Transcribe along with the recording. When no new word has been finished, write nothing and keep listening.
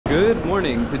Good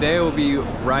morning. Today we'll be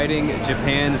riding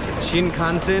Japan's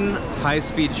Shinkansen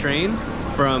high-speed train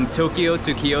from Tokyo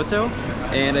to Kyoto.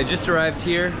 And I just arrived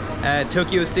here at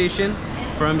Tokyo Station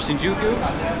from Shinjuku.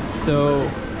 So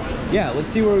yeah, let's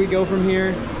see where we go from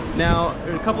here. Now,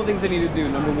 there are a couple things I need to do.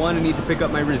 Number one, I need to pick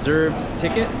up my reserved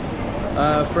ticket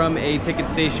from a ticket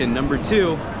station. Number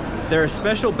two, there are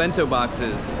special bento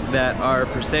boxes that are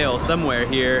for sale somewhere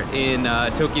here in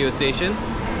Tokyo Station.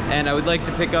 And I would like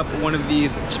to pick up one of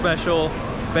these special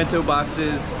bento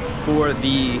boxes for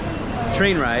the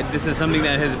train ride. This is something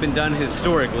that has been done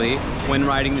historically when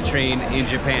riding the train in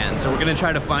Japan. So we're gonna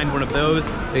try to find one of those.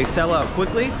 They sell out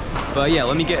quickly, but yeah,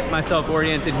 let me get myself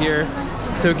oriented here.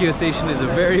 Tokyo Station is a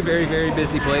very, very, very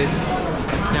busy place.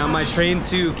 Now my train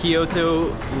to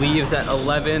Kyoto leaves at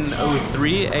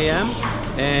 11:03 a.m.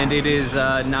 and it is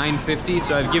 9:50,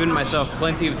 so I've given myself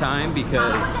plenty of time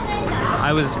because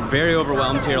I was very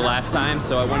overwhelmed here last time,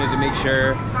 so I wanted to make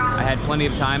sure I had plenty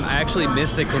of time. I actually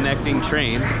missed a connecting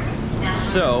train,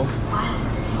 so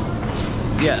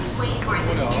yes,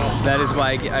 that is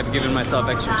why I've given myself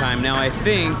extra time. Now I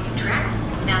think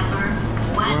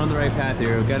we're on the right path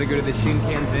here. We've got to go to the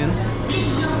Shinkansen,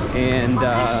 and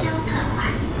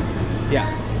yeah,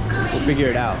 we'll figure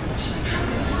it out.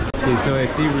 Okay, so I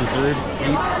see reserved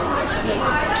seats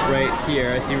right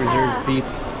here. I see reserved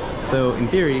seats. So in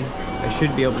theory, I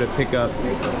should be able to pick up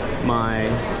my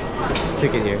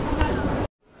ticket here.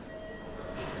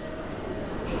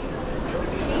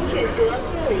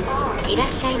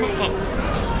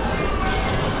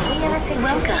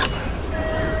 Welcome.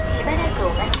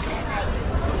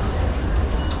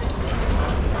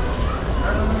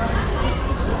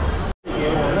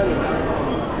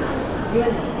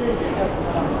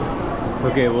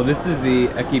 Okay, well this is the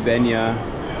Ekibenya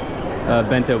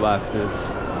bento boxes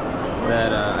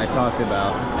that I talked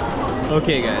about.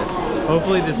 Okay guys,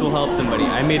 hopefully this will help somebody.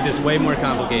 I made this way more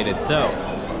complicated. So,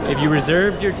 if you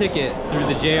reserved your ticket through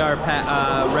the JR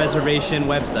reservation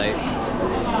website,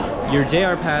 your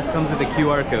JR pass comes with a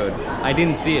QR code. I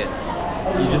didn't see it.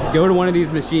 You just go to one of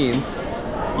these machines,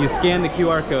 you scan the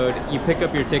QR code, you pick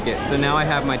up your ticket. So now I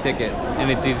have my ticket, and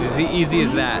it's easy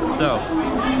as that. So,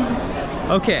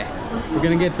 okay, we're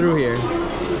gonna get through here.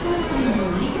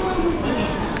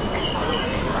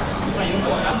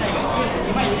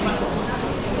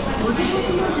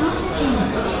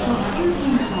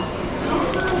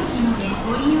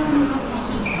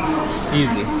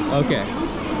 Easy. Okay.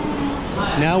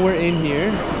 Now we're in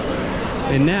here,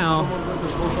 and now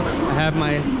I have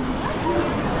my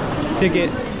ticket.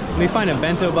 Let me find a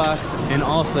bento box, and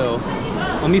also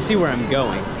let me see where I'm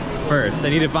going first. I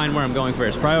need to find where I'm going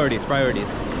first. Priorities,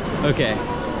 priorities. Okay.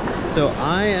 So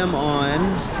I am on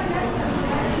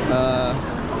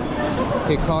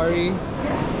Hikari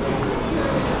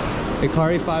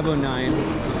 509.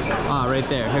 Ah, right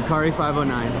there. Hikari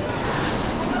 509.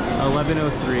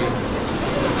 11:03.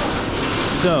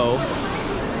 So,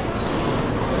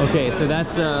 okay, so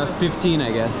that's 15,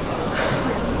 I guess.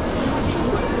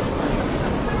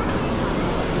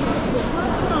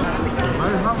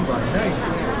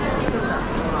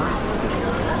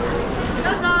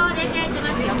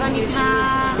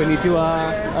 Konnichiwa.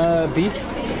 Beef?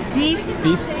 Beef?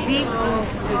 Beef? Beef.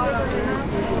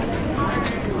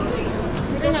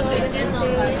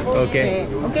 Okay.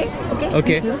 Okay.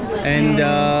 Okay. And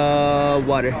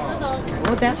water. Water.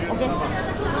 Okay.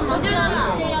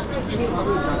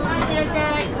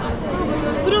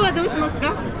 袋はどうします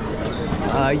か?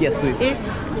 Yes, please. Yes.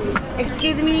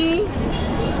 Excuse me.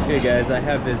 Okay guys, I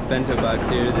have this bento box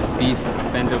here, this beef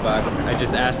bento box. I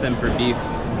just asked them for beef,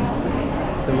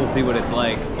 so we'll see what it's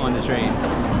like on the train.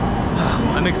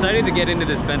 I'm excited to get into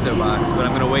this bento box, but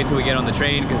I'm gonna wait till we get on the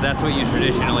train because that's what you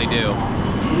traditionally do.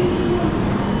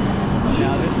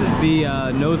 Now this is the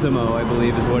Nozomo, I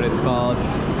believe is what it's called.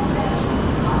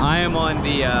 I am on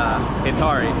the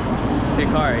Hikari.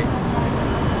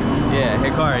 Yeah,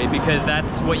 Hikari, because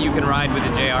that's what you can ride with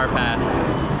a JR pass.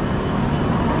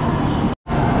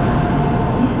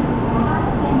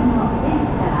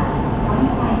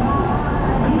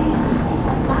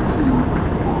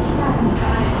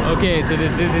 Okay, so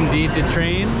this is indeed the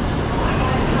train.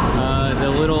 The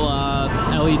little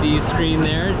LED screen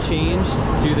there changed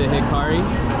to the Hikari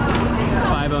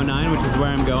 509, which is where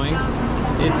I'm going.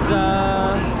 It's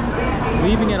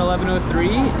leaving at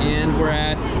 11:03 and we're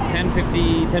at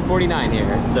 10:49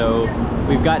 here. So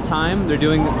we've got time. They're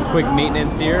doing quick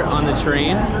maintenance here on the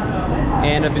train.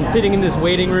 And I've been sitting in this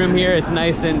waiting room here. It's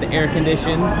nice and air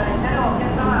conditioned.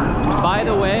 By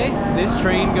the way, this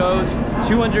train goes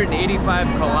 285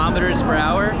 kilometers per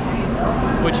hour.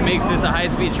 which makes this a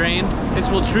high-speed train. This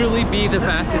will truly be the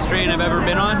fastest train I've ever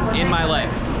been on in my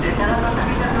life.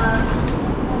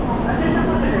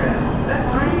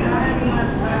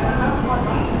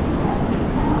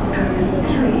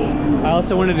 I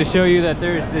also wanted to show you that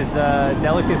there's this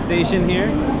delicacy station here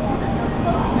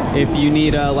if you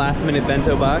need a last-minute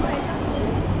bento box.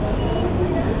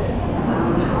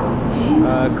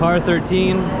 Car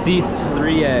 13, seats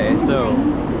 3A, so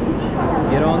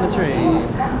get on the train.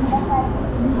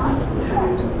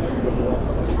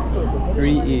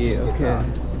 3E, okay.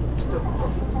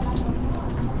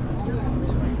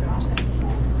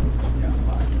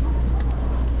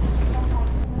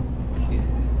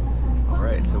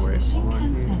 Alright, so we're at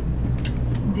Shinkansen.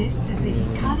 This is the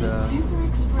Kyoto Super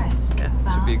Express. Yeah, this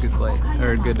should be a good flight,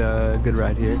 or a good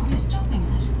ride here. We'll be stopping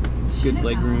at Good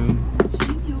leg room. Looks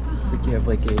like you have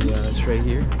like a tray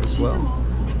here as well.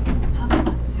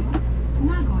 So,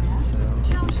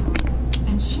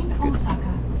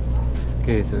 Osaka.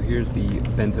 okay, so here's the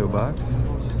bento box.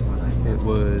 It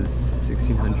was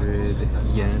 1,600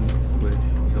 yen with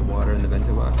the water in the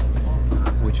bento box,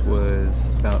 which was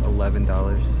about $11.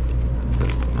 So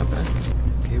not bad.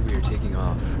 Okay, we are taking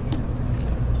off.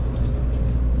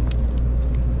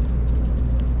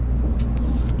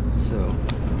 So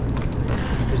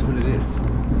here's what it is.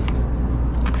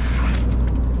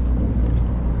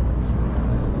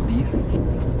 Beef,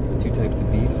 2 types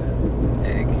of beef,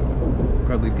 egg,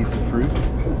 probably a piece of fruits,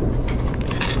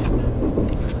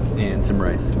 and some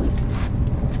rice.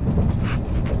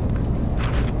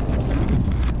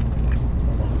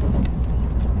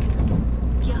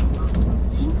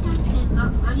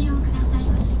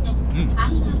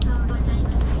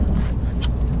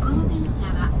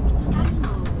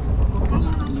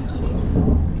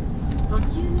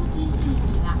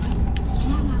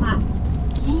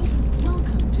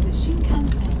 Welcome to the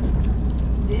Shinkansen.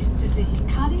 This is the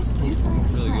Hikari Super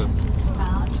Express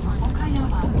bound to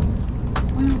Okayama.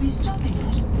 We will be stopping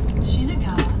at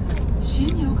Shinagawa,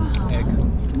 Shin-Yokohama,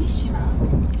 Mishima,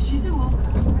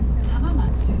 Shizuoka,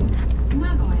 Hamamatsu,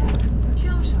 Nagoya,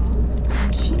 Kyoto,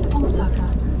 and Shin-Osaka.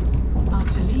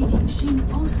 After leaving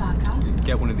Shin-Osaka,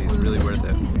 Get one of these, really worth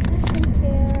it. Thank you.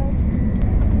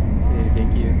 Okay,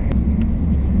 thank you.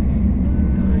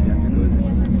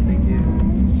 Thank you.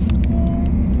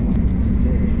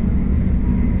 Okay.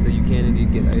 So you can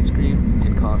indeed get ice cream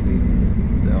and coffee.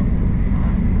 So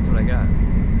that's what I got.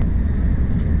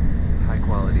 High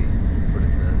quality, that's what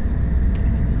it says.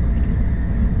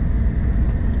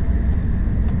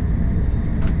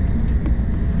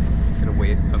 Gonna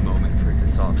wait a moment for it to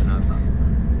soften up.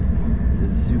 It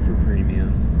says super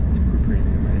premium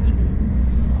ice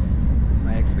cream.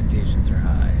 My expectations are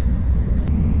high.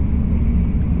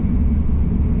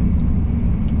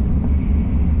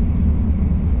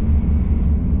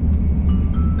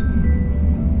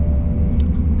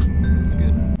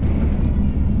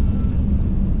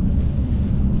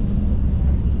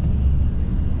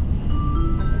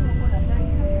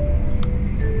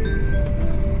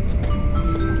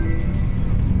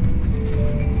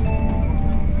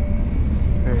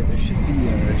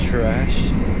 Trash.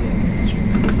 Yes.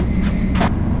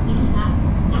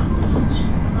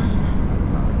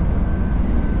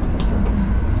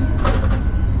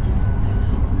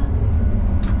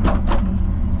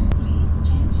 please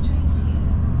change trains here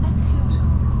at Kyoto.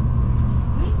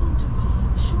 We will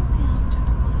depart shortly after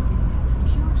arriving at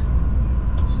Kyoto,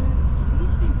 so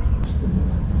please be ready.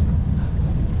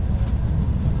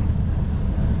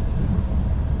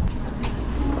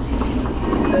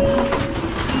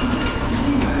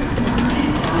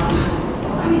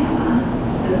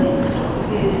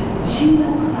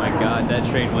 My God, that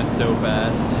train went so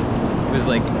fast. It was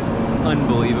like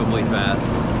unbelievably fast.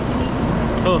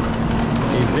 Oh,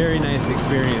 a very nice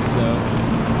experience though.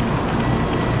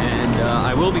 And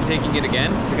I will be taking it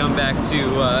again to come back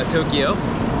to Tokyo.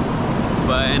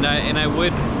 But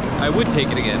I would take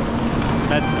it again.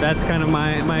 That's kind of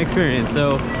my experience.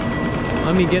 So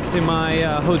let me get to my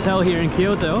hotel here in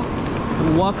Kyoto,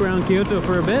 and walk around Kyoto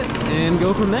for a bit, and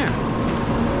go from there.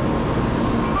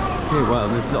 Okay, wow,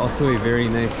 this is also a very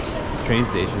nice train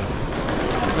station.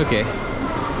 Okay,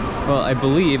 well, I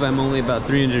believe I'm only about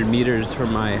 300 meters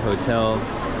from my hotel.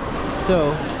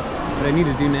 So, what I need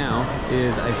to do now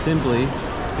is I simply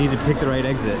need to pick the right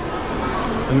exit.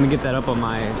 So I'm gonna get that up on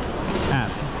my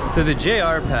app. So the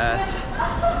JR pass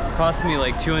cost me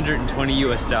like $220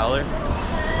 US.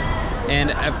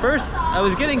 And at first, I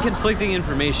was getting conflicting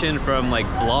information from like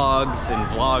blogs and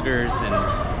vloggers and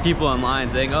people online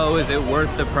saying, oh, is it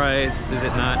worth the price? Is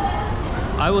it not?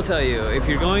 I will tell you, if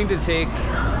you're going to take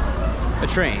a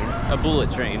train, a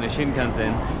bullet train, a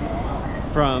Shinkansen,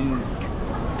 from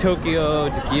Tokyo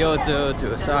to Kyoto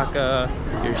to Osaka,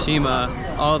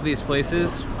 Hiroshima, all of these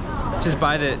places, just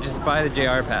buy the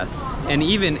JR pass. And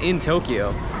even in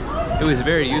Tokyo, it was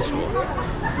very useful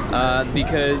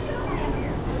because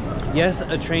yes,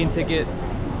 a train ticket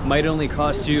might only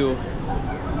cost you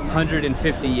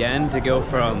 150 yen to go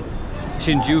from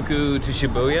Shinjuku to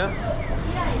Shibuya,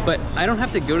 but I don't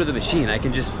have to go to the machine. I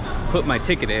can just put my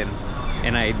ticket in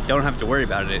and I don't have to worry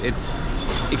about it. It's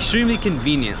extremely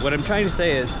convenient. What I'm trying to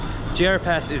say is JR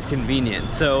Pass is convenient.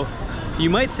 So you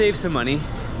might save some money.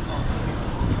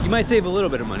 You might save a little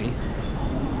bit of money,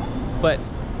 but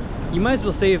you might as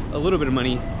well save a little bit of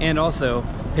money and also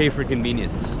pay for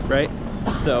convenience, right?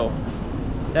 So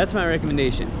that's my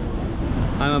recommendation.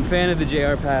 I'm a fan of the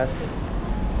JR Pass.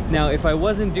 Now, if I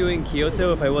wasn't doing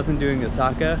Kyoto, if I wasn't doing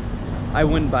Osaka, I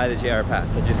wouldn't buy the JR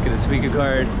Pass. I'd just get a Suica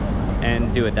card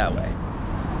and do it that way.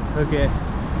 Okay,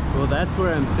 well that's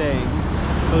where I'm staying.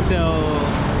 Hotel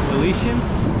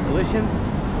Elysians?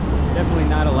 Definitely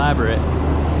not elaborate,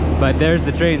 but there's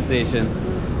the train station.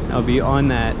 I'll be on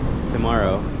that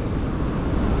tomorrow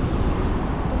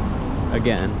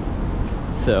again,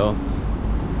 so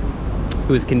it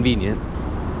was convenient.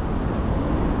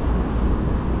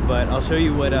 But I'll show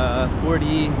you what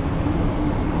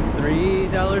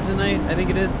 $43 a night, I think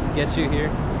it is, gets you here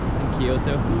in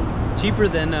Kyoto. Cheaper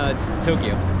than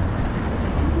Tokyo.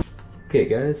 Okay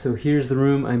guys, so here's the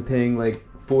room. I'm paying like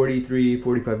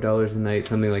 $45 a night,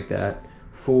 something like that,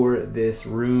 for this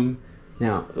room.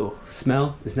 Now,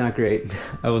 smell is not great.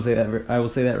 I will say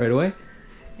that right away.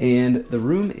 And the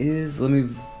room is, let me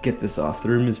get this off.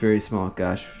 The room is very small.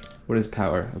 Gosh, what is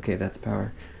power? Okay, that's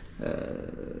power.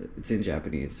 It's in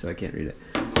Japanese, so I can't read it.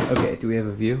 Okay, do we have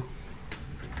a view?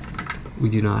 We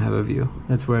do not have a view.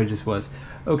 That's where I just was.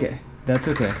 Okay, that's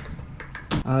okay.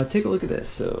 Take a look at this.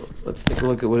 So let's take a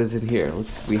look at what is in here.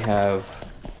 We have,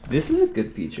 this is a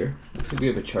good feature. Looks like we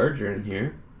have a charger in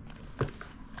here.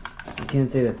 I can't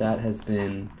say that that has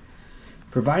been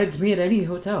provided to me at any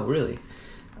hotel, really.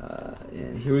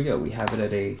 And here we go. We have it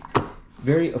at a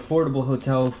very affordable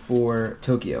hotel for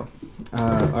Tokyo.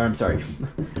 Or I'm sorry,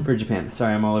 for Japan.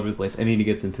 Sorry, I'm all over the place. I need to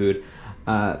get some food.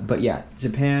 But yeah,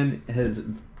 Japan has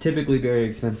typically very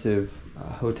expensive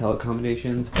hotel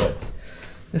accommodations, but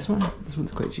this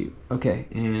one's quite cheap. Okay,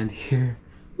 and here,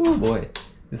 oh boy,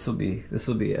 this will be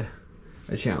a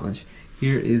challenge.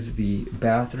 Here is the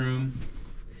bathroom.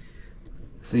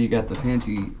 So you got the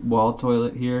fancy wall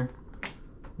toilet here.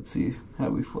 Let's see how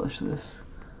we flush this.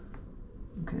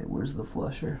 Okay, where's the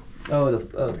flusher? Oh,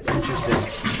 interesting.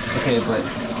 Okay, but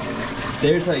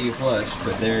there's how you flush,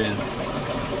 but there is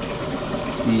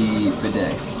the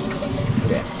bidet.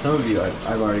 Okay, some of you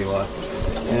I've already lost.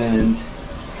 And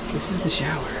this is the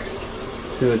shower.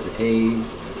 So it's a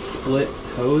split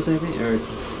hose, I think, or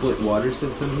it's a split water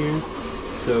system here.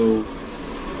 So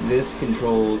this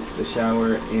controls the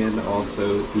shower and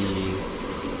also the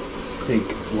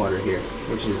sink water here,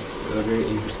 which is a very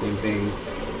interesting thing.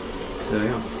 So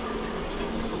yeah,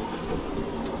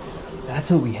 that's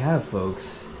what we have,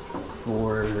 folks,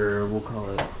 for, we'll call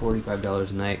it $45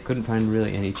 a night. Couldn't find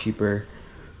really any cheaper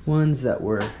ones that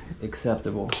were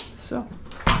acceptable. So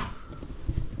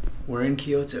we're in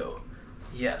Kyoto.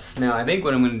 Yes, now I think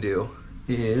what I'm gonna do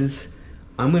is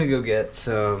I'm gonna go get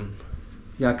some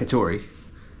yakitori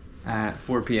at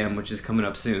 4 p.m., which is coming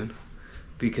up soon,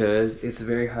 because it's a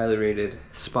very highly rated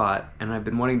spot and I've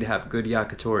been wanting to have good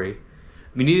yakitori.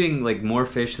 I've been eating like more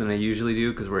fish than I usually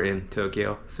do because we're in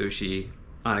Tokyo, sushi,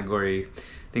 onigiri,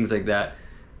 things like that.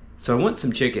 So I want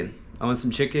some chicken. I want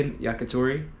some chicken,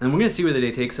 yakitori, and we're gonna see where the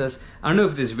day takes us. I don't know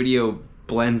if this video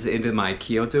blends into my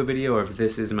Kyoto video or if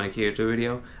this is my Kyoto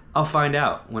video. I'll find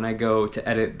out when I go to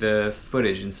edit the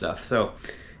footage and stuff. So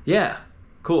yeah,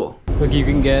 cool. Look, you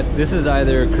can get, this is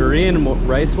either Korean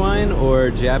rice wine or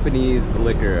Japanese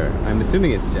liquor. I'm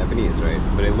assuming it's Japanese, right?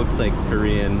 But it looks like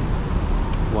Korean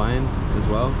wine as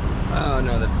well. Oh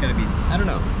no, that's gonna be, I don't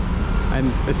know. I'm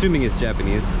assuming it's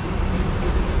Japanese.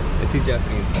 I see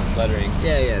Japanese lettering.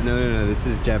 Yeah, no, this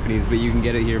is Japanese, but you can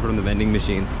get it here from the vending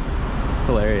machine. It's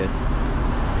hilarious.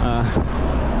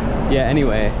 Yeah,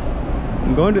 anyway,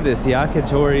 I'm going to this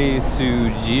Yakitori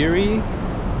Sujiri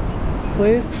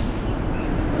place.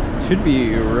 Should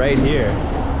be right here,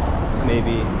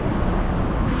 maybe.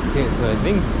 Okay, so I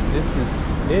think this is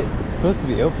it. It's supposed to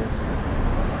be open.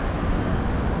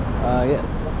 Yes.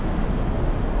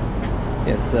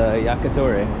 Yes,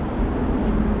 yakitori.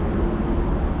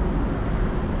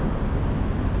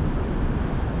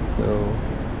 So,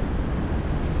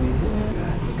 let's see here.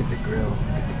 Guys, look at the grill.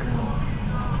 Look at the grill.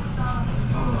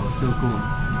 Oh, so cool.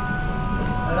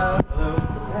 Hello. Hello.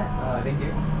 Yeah. Thank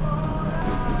you.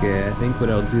 Okay, think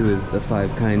what I'll do is the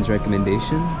 5 Kinds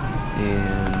recommendation,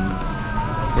 and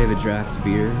they have a draft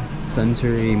beer,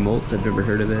 Suntory Malts. I've never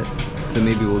heard of it, so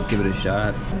maybe we'll give it a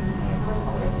shot.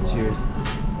 Cheers.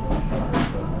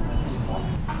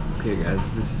 Okay guys,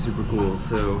 this is super cool.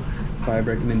 So 5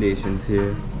 recommendations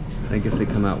here. I guess they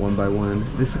come out one by one.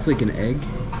 This looks like an egg.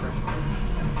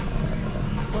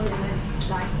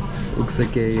 Looks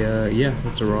like a, yeah,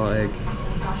 that's a raw egg.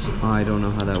 I don't know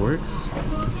how that works.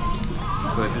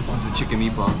 But this is the chicken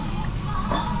meatball.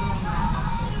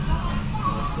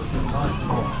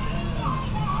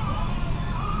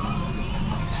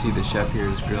 See, the chef here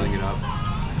is grilling it up.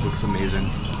 It looks amazing.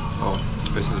 Oh,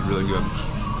 this is really good.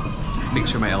 Make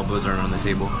sure my elbows aren't on the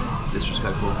table.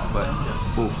 Disrespectful, but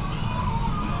ooh.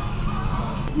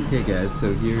 Okay guys,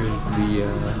 so here's the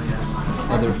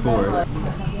other 4.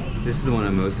 This is the one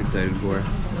I'm most excited for.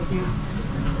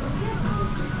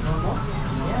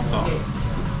 Oh.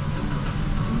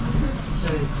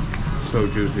 So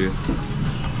juicy.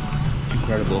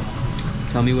 Incredible.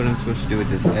 Tell me what I'm supposed to do with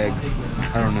this egg.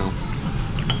 I don't know.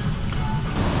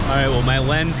 Alright, well my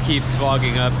lens keeps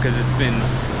fogging up because it's been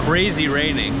crazy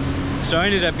raining. So I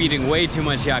ended up eating way too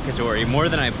much yakitori, more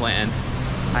than I planned.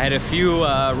 I had a few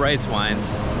rice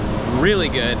wines, really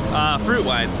good. Fruit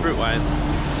wines,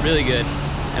 really good.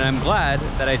 And I'm glad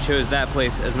that I chose that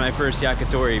place as my first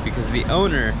yakitori because the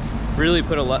owner really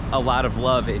put a lot of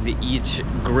love into each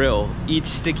grill. Each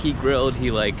stick he grilled,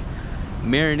 he like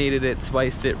marinated it,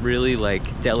 spiced it really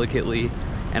like delicately.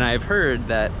 And I've heard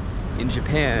that in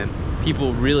Japan,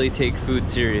 people really take food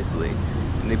seriously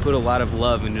and they put a lot of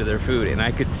love into their food, and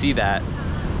I could see that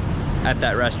at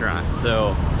that restaurant.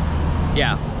 So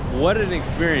yeah, what an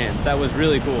experience. That was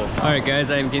really cool. All right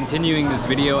guys, I'm continuing this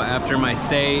video after my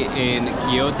stay in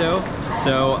Kyoto.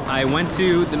 So I went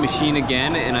to the machine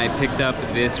again and I picked up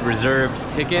this reserved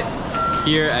ticket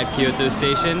here at Kyoto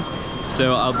Station.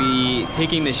 So I'll be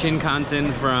taking the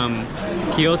Shinkansen from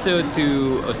Kyoto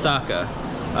to Osaka,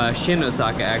 Shin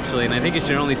Osaka actually, and I think it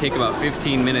should only take about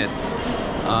 15 minutes.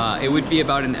 It would be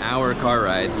about an hour car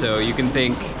ride, so you can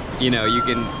think, you know, you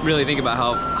can really think about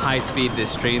how high speed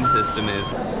this train system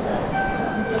is.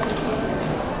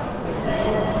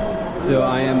 So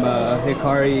I am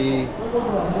Hikari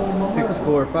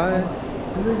 645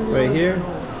 right here,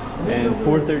 and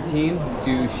 413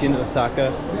 to Shin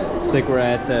Osaka. Looks like we're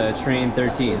at train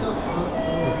 13.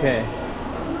 Okay,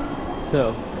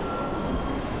 so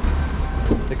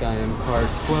looks like I am car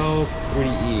 12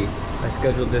 3E. I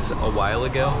scheduled this a while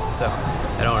ago, so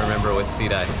I don't remember which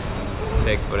seat I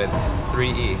picked, but it's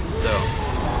 3E. So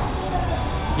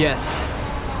yes,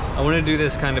 I want to do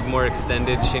this kind of more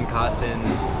extended Shinkansen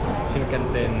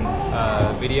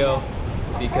video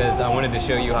because I wanted to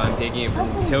show you how I'm taking it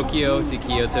from Tokyo to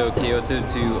Kyoto, Kyoto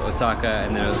to Osaka,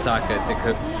 and then Osaka to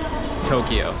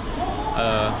Tokyo.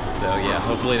 So yeah,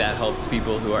 hopefully that helps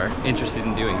people who are interested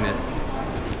in doing this.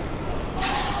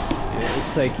 And it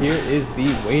looks like here is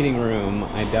the waiting room.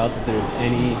 I doubt that there's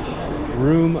any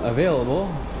room available.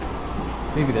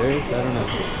 Maybe there is, I don't know.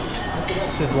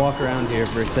 Let's just walk around here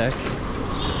for a sec.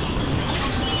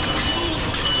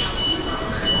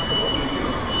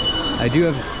 I do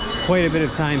have quite a bit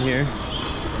of time here.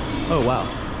 Oh wow.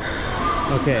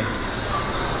 Okay.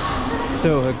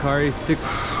 So Hikari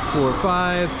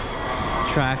 645,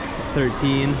 track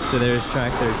 13. So there's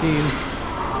track 13.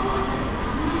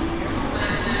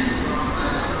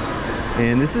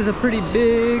 And this is a pretty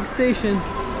big station,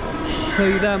 I'll tell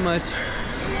you that much.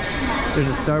 There's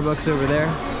a Starbucks over there.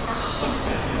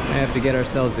 I have to get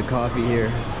ourselves a coffee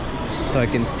here so I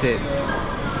can sit,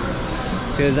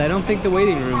 because I don't think the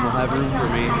waiting room will have room for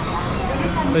me.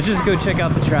 Let's just go check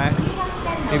out the tracks.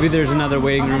 Maybe there's another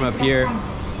waiting room up here.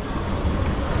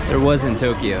 There was in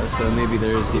Tokyo, so maybe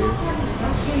there is here.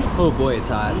 Oh boy, it's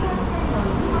hot.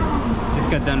 Just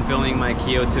got done filming my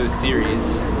Kyoto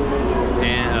series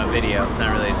and a video. It's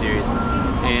not really a series.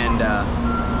 And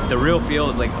the real feel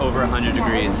is like over 100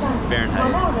 degrees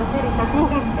Fahrenheit.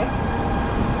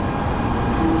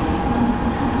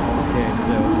 Okay,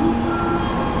 so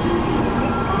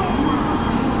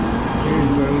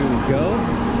here's where we would go.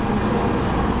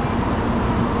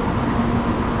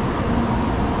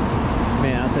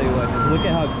 Man, I'll tell you what, just look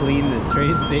at how clean this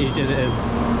train station is.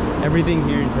 Everything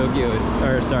here in Tokyo is,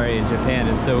 or sorry, in Japan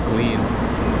is so clean.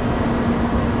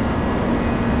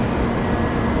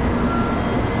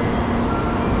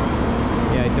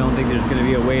 Yeah, I don't think there's gonna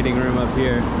be a waiting room up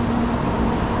here.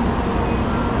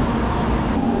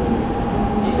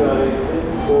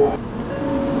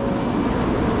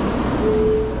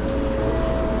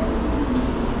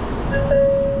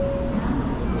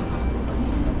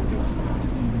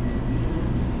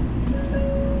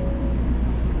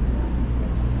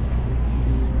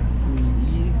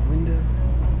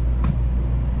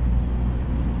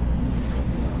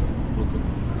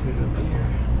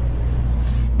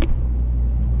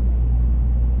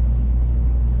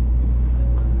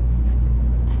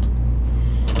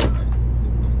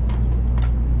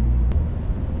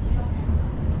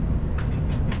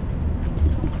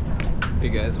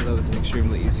 guys, well, that was an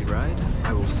extremely easy ride.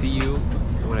 I will see you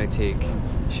when I take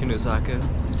Osaka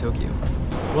to Tokyo.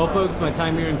 Well folks, my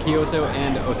time here in Kyoto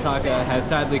and Osaka has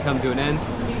sadly come to an end.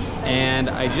 And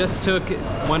I just took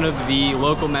one of the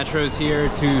local metros here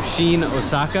to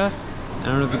Osaka. I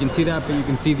don't know if you can see that, but you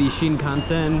can see the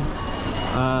Shinkansen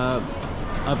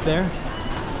up there.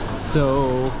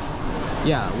 So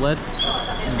yeah, let's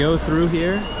go through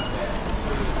here.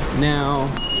 Now,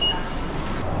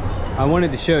 I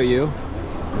wanted to show you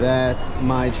that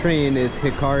my train is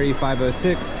Hikari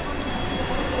 506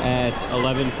 at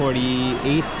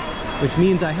 11:48, which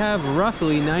means I have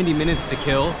roughly 90 minutes to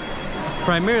kill,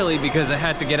 primarily because I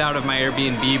had to get out of my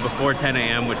Airbnb before 10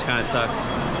 a.m., which kind of sucks.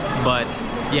 But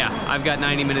yeah, I've got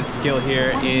 90 minutes to kill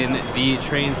here in the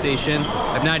train station.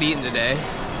 I've not eaten today.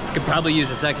 Could probably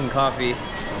use a second coffee.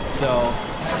 So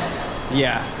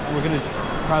yeah, we're gonna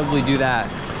probably do that.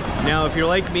 Now, if you're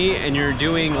like me and you're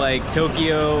doing like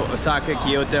Tokyo, Osaka,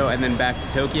 Kyoto, and then back to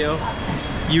Tokyo,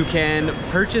 you can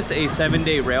purchase a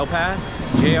 7-day rail pass,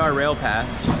 JR rail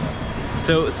pass.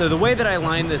 So the way that I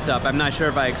lined this up, I'm not sure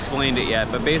if I explained it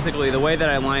yet, but basically the way that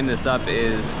I lined this up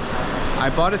is I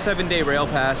bought a 7-day rail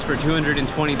pass for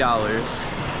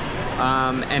 $220,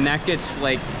 and that gets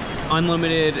like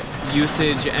unlimited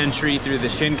usage entry through the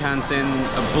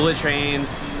Shinkansen, bullet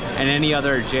trains, and any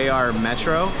other JR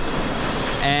metro.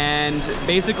 And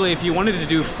basically, if you wanted to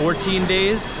do 14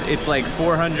 days, it's like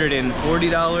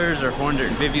 $440 or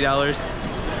 $450.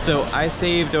 So I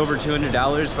saved over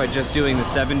 $200 by just doing the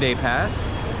 7-day pass.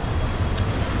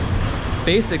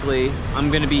 Basically,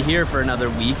 I'm gonna be here for another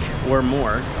week or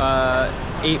more,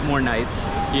 8 more nights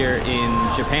here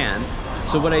in Japan.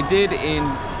 So what I did in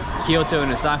Kyoto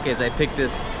and Osaka is I picked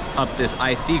up this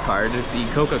IC card, this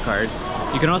Ikoka card.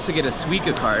 You can also get a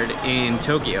Suica card in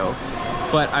Tokyo.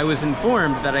 But I was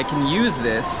informed that I can use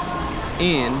this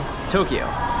in Tokyo.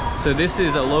 So this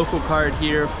is a local card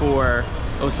here for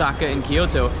Osaka and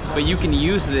Kyoto, but you can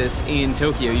use this in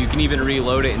Tokyo. You can even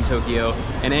reload it in Tokyo,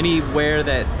 and anywhere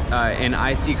that an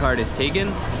IC card is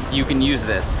taken, you can use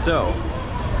this. So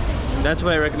that's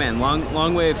what I recommend.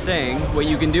 Long way of saying, what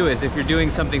you can do is, if you're doing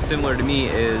something similar to me,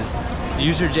 is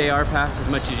use your JR pass as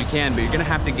much as you can, but you're gonna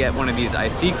have to get one of these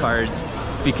IC cards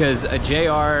because a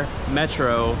JR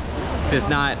metro does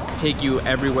not take you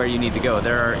everywhere you need to go.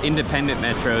 There are independent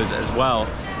metros as well,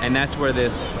 and that's where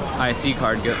this IC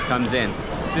card comes in.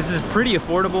 This is pretty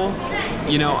affordable.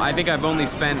 You know, I think I've only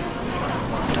spent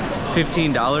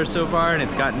 $15 so far, and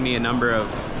it's gotten me a number of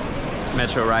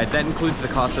metro rides. That includes the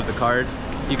cost of the card.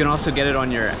 You can also get it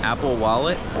on your Apple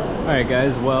Wallet. All right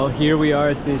guys, well, here we are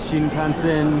at the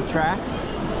Shinkansen tracks,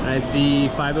 and I see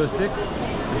 506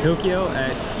 Tokyo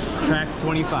at track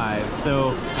 25.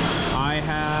 So I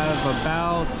have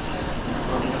about,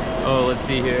 let's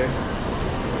see here,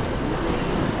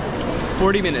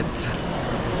 40 minutes.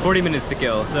 40 minutes to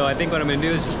kill. So I think what I'm gonna do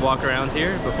is just walk around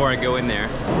here before I go in there.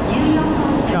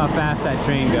 Look how fast that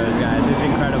train goes, guys. It's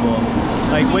incredible.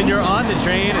 Like when you're on the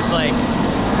train, it's like,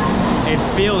 it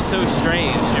feels so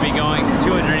strange to be going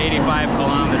 285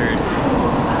 kilometers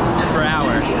per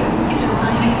hour.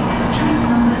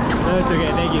 No, it's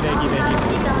okay. Thank you, thank you, thank you.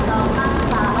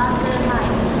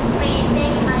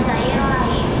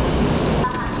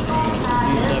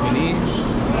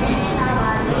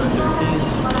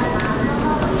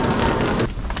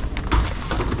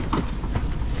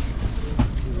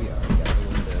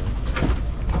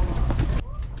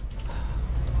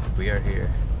 We are here.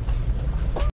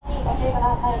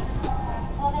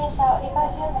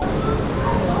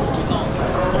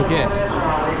 Okay.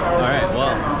 Alright,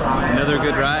 well, another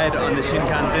good ride on the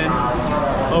Shinkansen.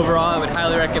 Overall, I would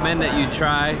highly recommend that you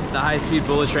try the high-speed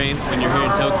bullet train when you're here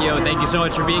in Tokyo. Thank you so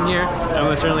much for being here. I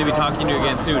will certainly be talking to you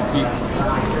again soon. Peace.